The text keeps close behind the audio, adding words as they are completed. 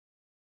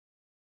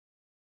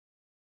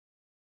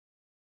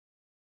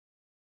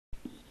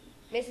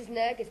Mrs.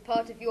 Nurg is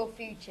part of your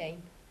food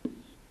chain.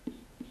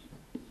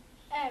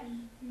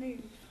 M. Move.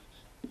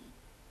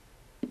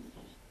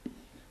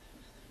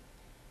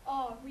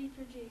 R.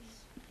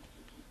 Reproduce.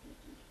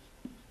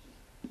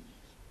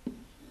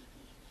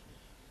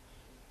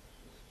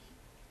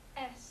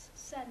 S.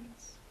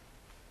 Sense.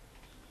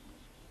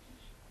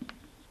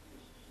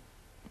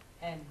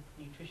 N.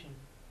 Nutrition.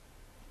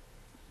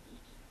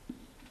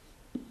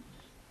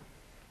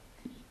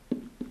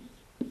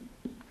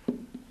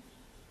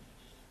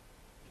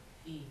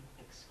 E.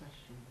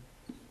 Expression.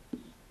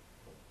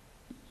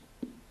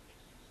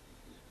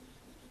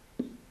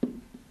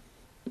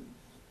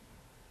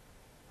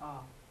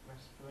 R.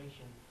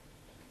 Respiration.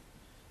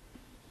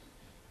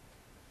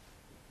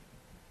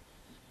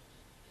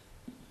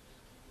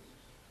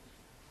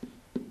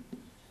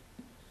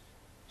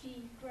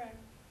 G. Grow.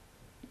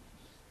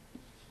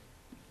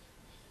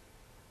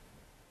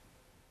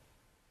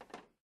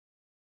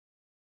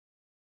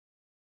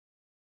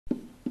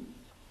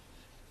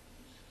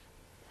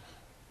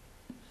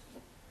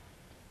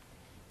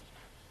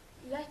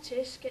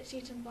 Lettuce gets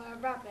eaten by a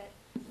rabbit,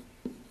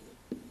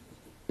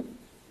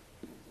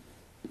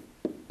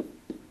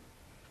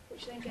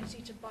 which then gets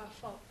eaten by a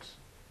fox.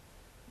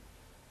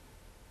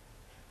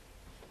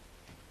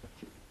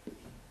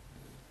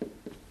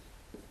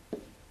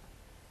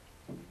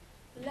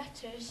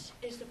 Lettuce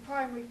is the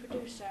primary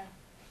producer.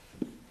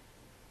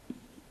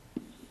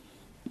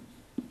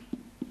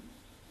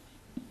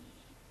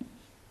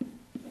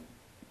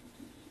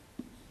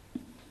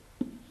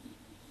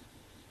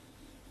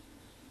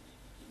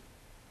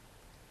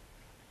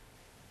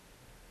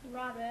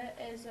 Rabbit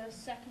is a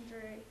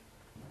secondary.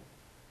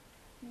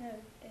 No,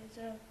 is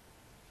a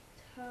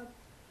herbivore.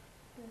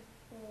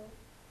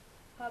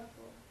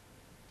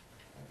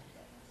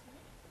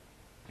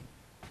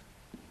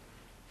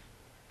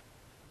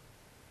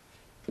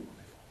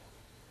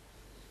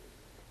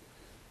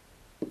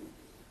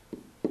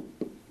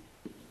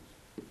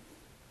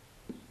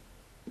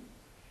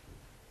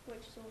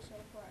 Which is also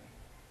prey.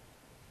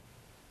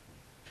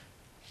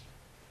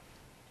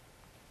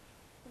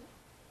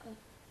 A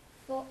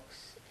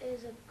fox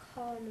is a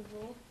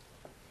carnivore.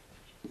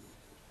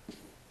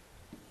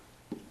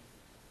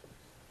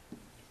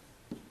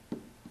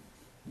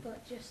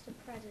 But just a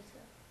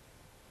predator.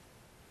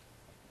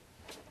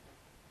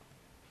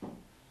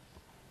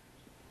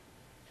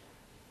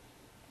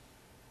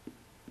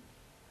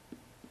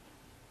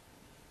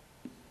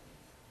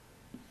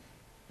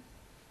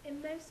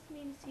 In most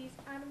communities,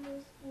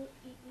 animals will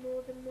eat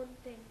more than one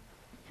thing.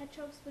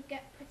 Hedgehogs would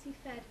get pretty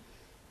fed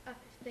up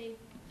if they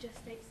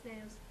just ate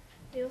snails.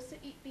 They also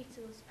eat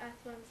beetles,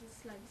 earthworms and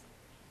slugs.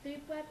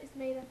 Food web is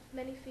made up of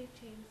many food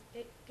chains.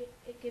 It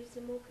gives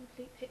a more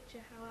complete picture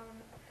how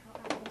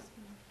animals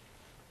feed.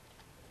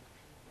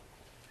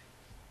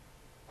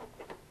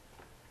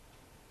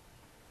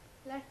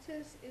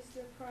 Lettuce is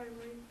the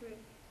primary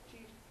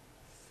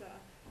producer.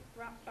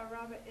 A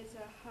rabbit is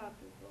a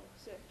herbivore,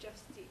 so it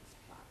just eats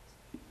plants.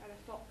 And a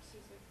fox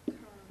is a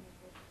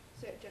carnivore,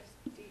 so it just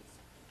eats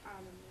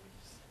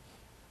animals.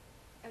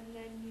 And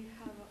then you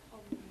have an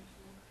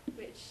omnivore,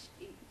 which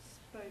eats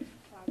both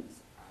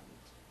plants and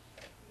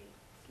meat,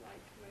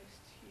 like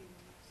most humans.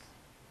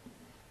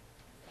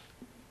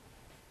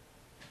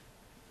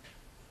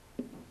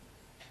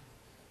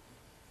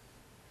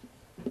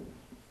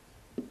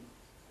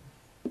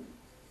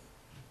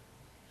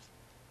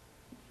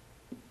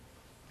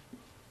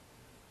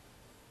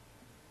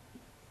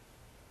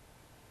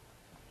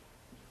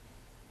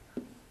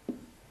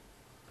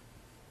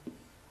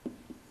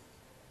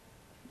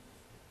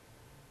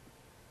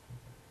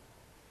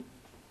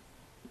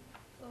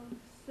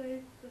 So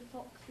the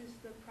fox is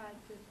the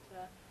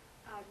predator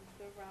and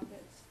the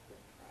rabbit's the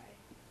prey.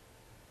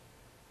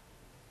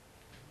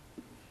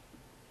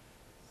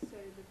 So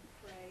the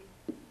prey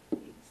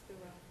eats the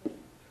rabbit.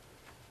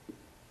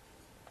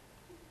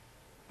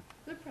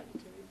 The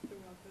predator eats the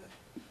rabbit.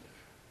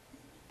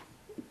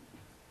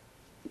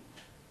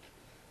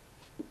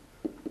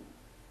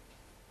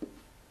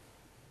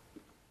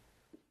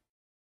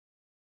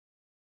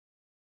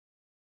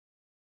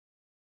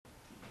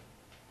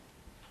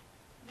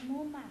 The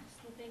more mass,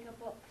 the bigger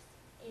box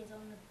is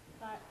on the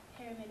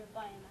pyramid of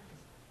biomass.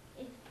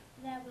 If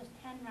there was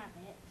 10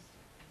 rabbits,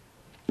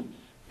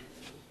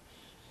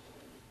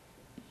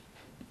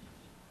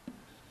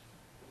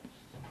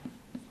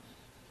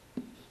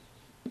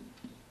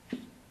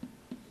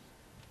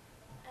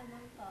 and 1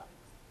 fox,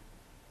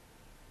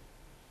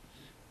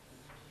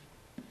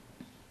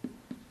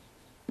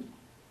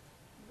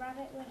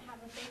 rabbit would have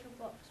a bigger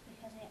box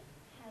because it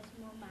has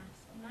more mass.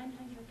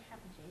 900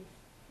 cabbages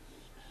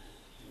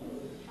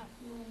have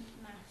more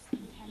mass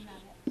than 10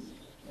 rabbits.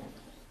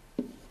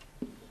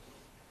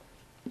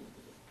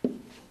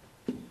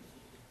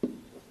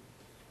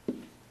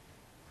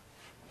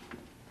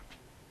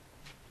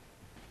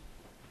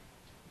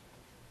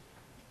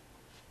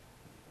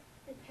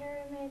 The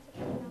pyramid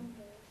of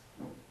numbers.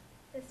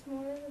 The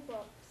smaller the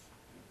box,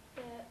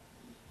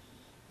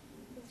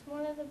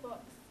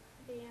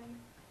 the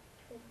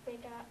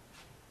bigger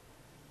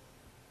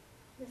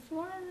The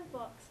smaller the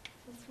box,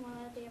 the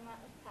smaller the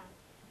amount of plant.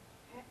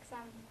 For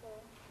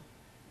example,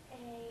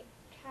 a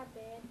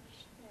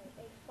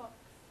fox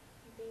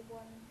would be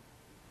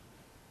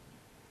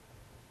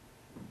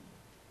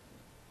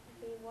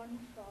one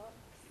fox,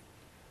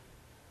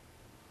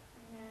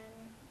 and then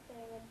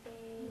there would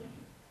be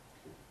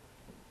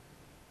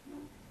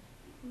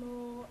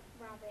more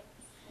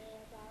rabbits, so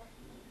about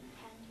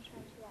 10 to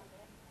 20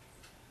 rabbits.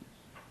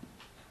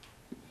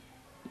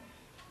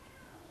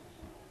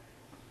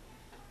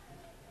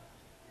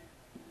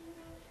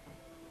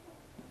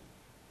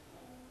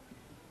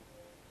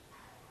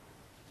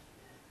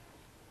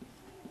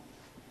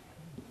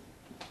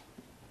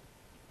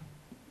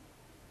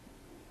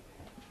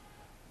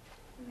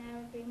 And there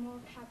would be more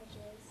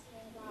cabbages.